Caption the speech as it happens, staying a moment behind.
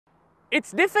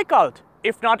It's difficult,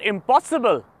 if not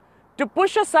impossible, to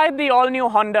push aside the all-new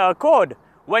Honda Accord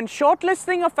when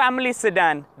shortlisting a family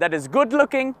sedan that is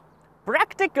good-looking,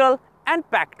 practical, and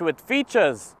packed with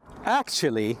features.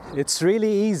 Actually, it's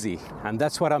really easy, and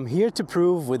that's what I'm here to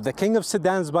prove with the king of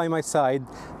sedans by my side,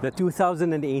 the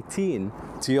 2018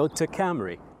 Toyota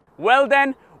Camry. Well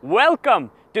then,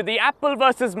 welcome to the Apple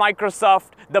versus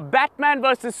Microsoft, the Batman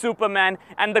versus Superman,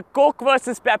 and the Coke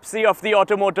versus Pepsi of the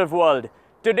automotive world.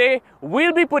 Today,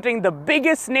 we'll be putting the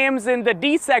biggest names in the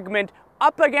D segment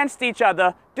up against each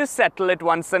other to settle it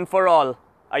once and for all.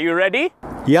 Are you ready?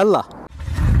 Yalla!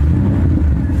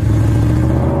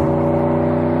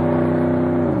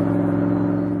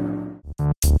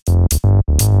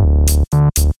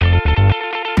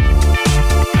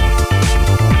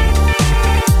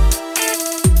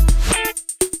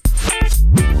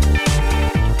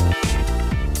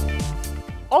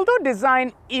 Although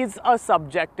design is a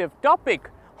subjective topic,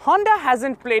 Honda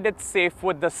hasn't played it safe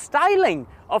with the styling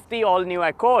of the all-new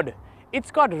Accord.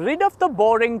 It's got rid of the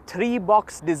boring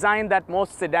three-box design that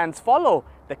most sedans follow,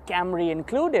 the Camry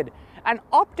included, and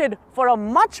opted for a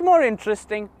much more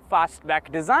interesting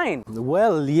fastback design.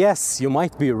 Well, yes, you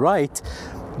might be right,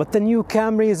 but the new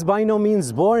Camry is by no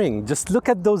means boring. Just look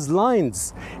at those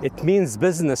lines. It means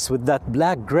business with that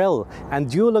black grille and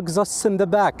dual exhausts in the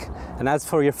back. And as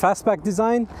for your fastback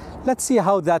design, let's see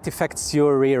how that affects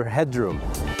your rear headroom.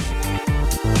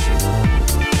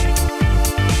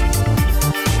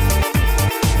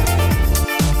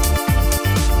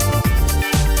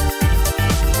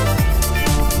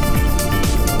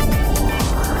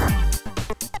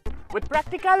 With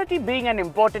practicality being an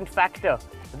important factor,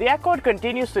 the Accord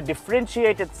continues to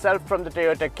differentiate itself from the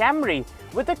Toyota Camry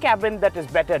with a cabin that is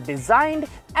better designed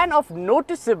and of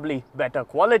noticeably better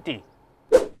quality.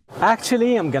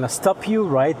 Actually, I'm gonna stop you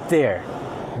right there.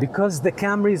 Because the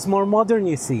Camry is more modern,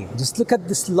 you see. Just look at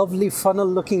this lovely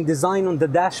funnel-looking design on the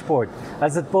dashboard,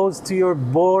 as opposed to your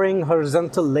boring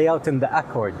horizontal layout in the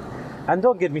Accord. And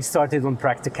don't get me started on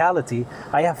practicality.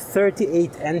 I have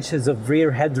 38 inches of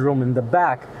rear headroom in the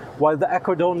back, while the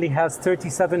Accord only has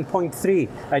 37.3.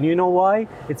 And you know why?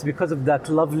 It's because of that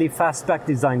lovely fastback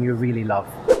design you really love.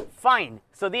 Fine,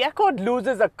 so the Accord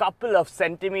loses a couple of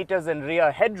centimeters in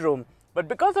rear headroom, but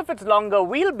because of its longer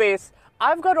wheelbase,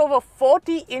 I've got over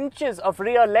 40 inches of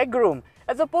rear legroom,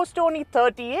 as opposed to only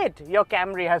 38 your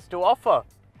Camry has to offer.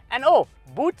 And oh,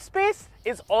 boot space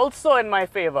is also in my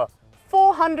favor.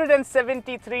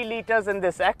 473 litres in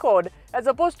this Accord, as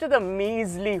opposed to the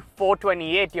measly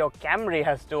 428 your Camry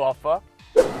has to offer.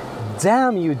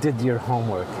 Damn, you did your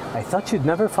homework. I thought you'd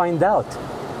never find out.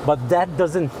 But that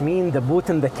doesn't mean the boot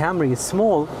in the Camry is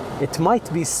small. It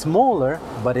might be smaller,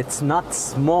 but it's not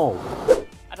small.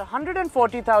 At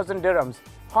 140,000 dirhams,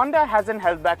 Honda hasn't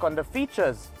held back on the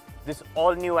features. This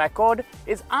all-new Accord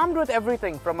is armed with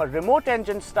everything from a remote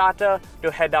engine starter to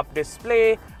head-up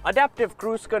display, adaptive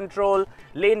cruise control,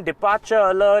 lane departure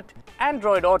alert,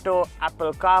 Android Auto,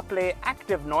 Apple CarPlay,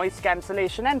 active noise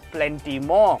cancellation, and plenty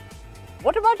more.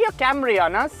 What about your Camry,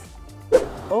 Anas?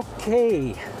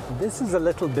 Okay, this is a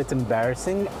little bit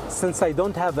embarrassing since I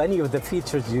don't have any of the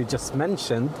features you just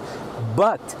mentioned,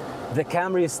 but the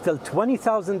Camry is still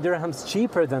 20,000 dirhams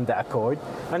cheaper than the Accord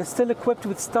and is still equipped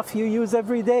with stuff you use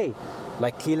every day,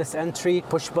 like keyless entry,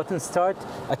 push-button start,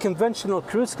 a conventional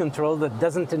cruise control that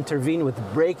doesn't intervene with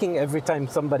braking every time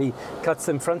somebody cuts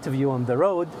in front of you on the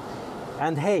road,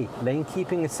 and hey, lane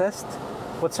keeping assist.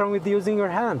 What's wrong with using your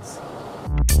hands?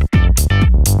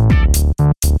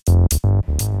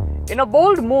 In a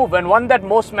bold move and one that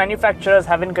most manufacturers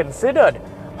haven't considered,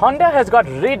 Honda has got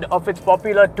rid of its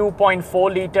popular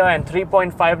 2.4 litre and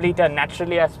 3.5 litre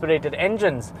naturally aspirated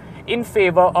engines in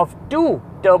favor of two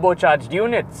turbocharged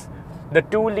units. The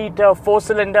 2 litre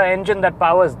 4-cylinder engine that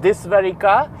powers this very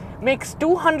car makes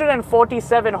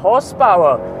 247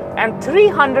 horsepower and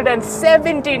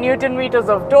 370 Newton meters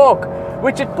of torque,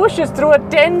 which it pushes through a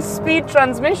 10-speed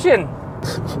transmission.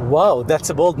 Wow,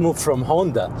 that's a bold move from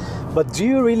Honda. But do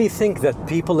you really think that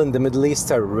people in the Middle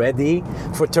East are ready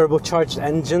for turbocharged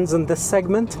engines in this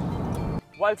segment?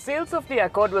 While sales of the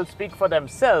Accord will speak for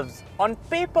themselves, on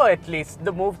paper at least,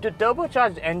 the move to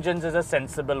turbocharged engines is a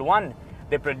sensible one.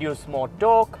 They produce more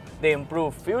torque, they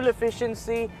improve fuel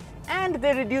efficiency, and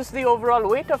they reduce the overall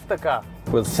weight of the car.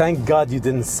 Well, thank God you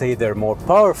didn't say they're more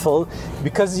powerful,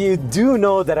 because you do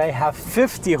know that I have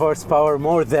 50 horsepower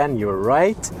more than you,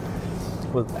 right?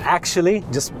 Well, actually,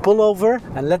 just pull over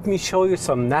and let me show you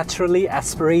some naturally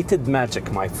aspirated magic,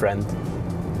 my friend.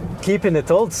 Keeping it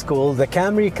old school, the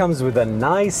Camry comes with a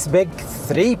nice big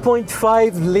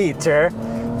 3.5 litre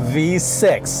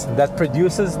V6 that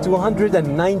produces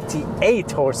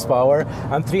 298 horsepower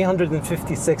and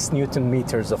 356 Newton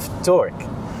meters of torque.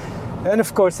 And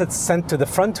of course, it's sent to the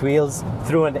front wheels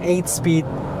through an 8-speed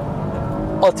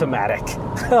automatic.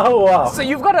 Oh wow. So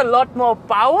you've got a lot more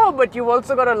power, but you've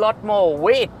also got a lot more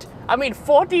weight. I mean,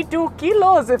 42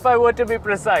 kilos if I were to be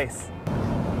precise.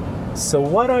 So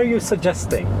what are you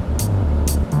suggesting?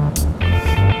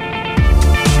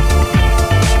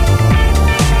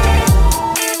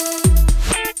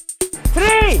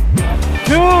 Three,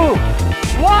 two,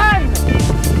 one.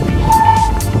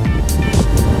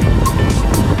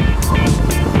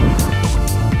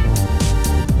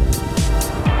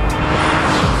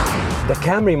 The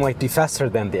Camry might be faster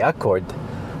than the Accord,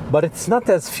 but it's not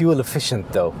as fuel efficient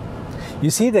though. You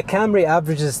see, the Camry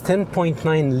averages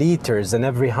 10.9 liters in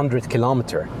every 100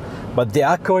 kilometer, but the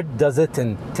Accord does it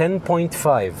in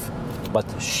 10.5. But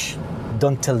shh,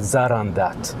 don't tell Zara on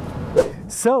that.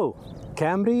 So,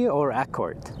 Camry or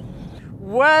Accord?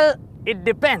 Well, it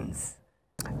depends.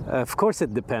 Of course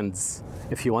it depends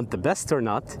if you want the best or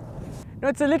not. No,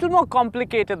 it's a little more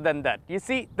complicated than that. You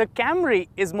see, the Camry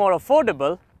is more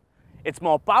affordable, it's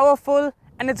more powerful,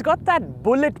 and it's got that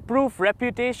bulletproof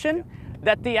reputation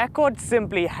that the Accord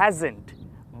simply hasn't.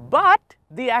 But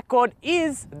the Accord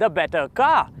is the better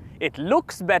car. It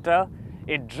looks better,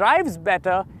 it drives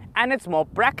better, and it's more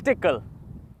practical.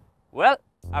 Well,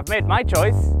 I've made my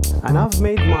choice. And I've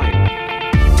made mine.